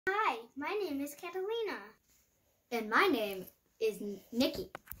Hi, my name is Catalina. And my name is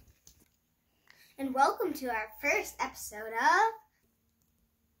Nikki. And welcome to our first episode of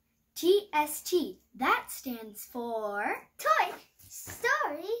TST. That stands for Toy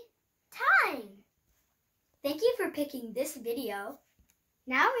Story Time. Thank you for picking this video.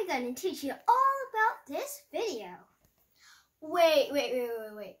 Now we're going to teach you all about this video. Wait.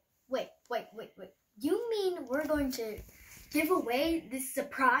 You mean we're going to give away this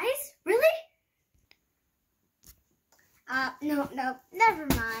surprise? Really? No, never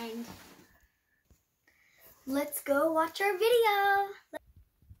mind. Let's go watch our video.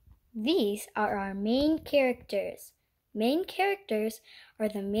 These are our main characters. Main characters are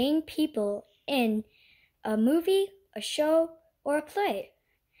the main people in a movie, a show, or a play.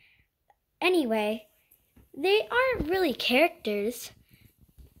 Anyway, they aren't really characters.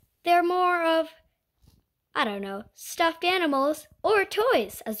 They're more of, stuffed animals or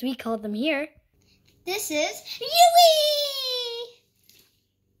toys, as we call them here. This is Yui!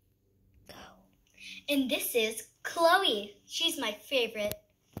 And this is Chloe. She's my favorite.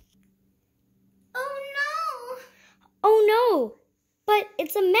 Oh no! But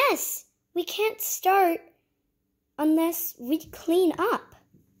it's a mess. We can't start unless we clean up,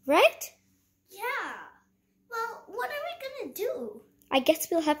 right? Yeah. Well, what are we gonna do? I guess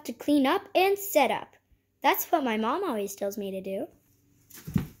we'll have to clean up and set up. That's what my mom always tells me to do.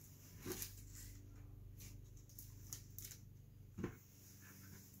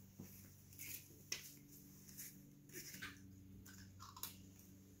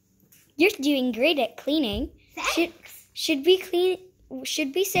 You're doing great at cleaning. Thanks. Should we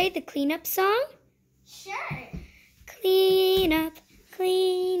say the cleanup song? Sure. Clean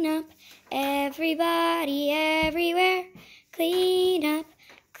up, everybody everywhere. Clean up,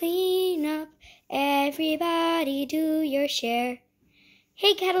 everybody do your share.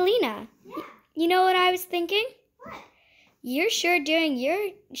 Hey, Catalina. Yeah. You know what I was thinking? What? You're sure doing your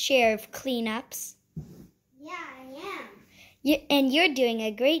share of cleanups. Yeah, I am. And you're doing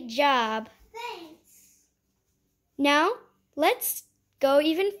a great job. Thanks. Now, let's go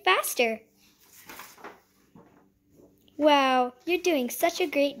even faster. Wow, you're doing such a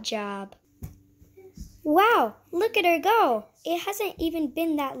great job. Wow, look at her go. It hasn't even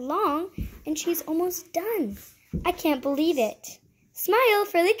been that long, and she's almost done. I can't believe it. Smile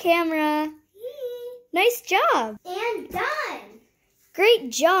for the camera. Nice job. And done. Great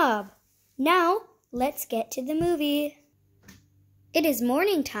job. Now, let's get to the movie. It is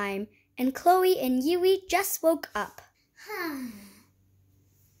morning time, and Chloe and Yui just woke up.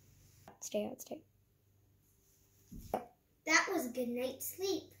 Stay out. That was a good night's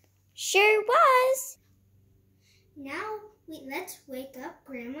sleep. Sure was. Now, let's wake up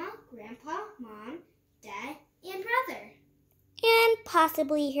Grandma, Grandpa, Mom, Dad, and Brother. And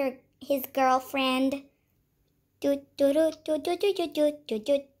possibly his girlfriend.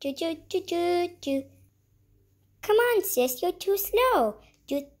 Come on, sis, you're too slow.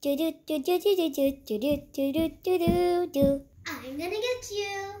 I'm gonna get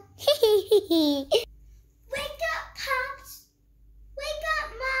you. Wake up, Pops. Wake up,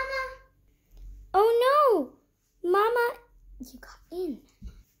 Mama. Oh no, Mama, you got in.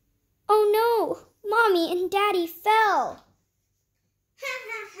 Oh no, Mommy and Daddy fell.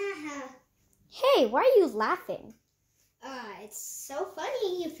 Hey, why are you laughing? It's so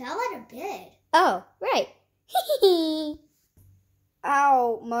funny. You fell out of bed. Oh, right.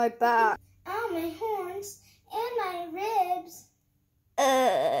 Ow, my back. Oh, my horns and my ribs.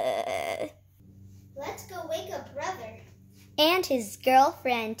 Let's go wake up Brother. And his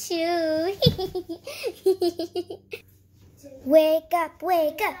girlfriend, too. Wake up,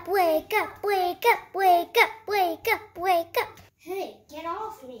 wake up, wake up, wake up, wake up, wake up, wake up. Hey, get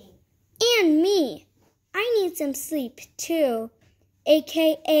off me. And me. I need some sleep, too.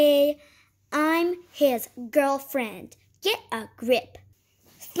 AKA, I'm his girlfriend. Get a grip.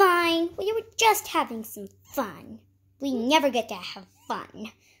 Fine, we were just having some fun. We never get to have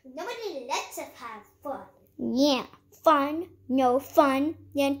fun. Nobody lets us have fun. Yeah, fun, no fun,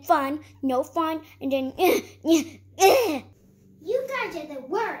 then fun, no fun, and then You guys are the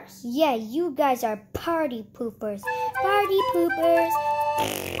worst. Yeah, you guys are party poopers. Party poopers.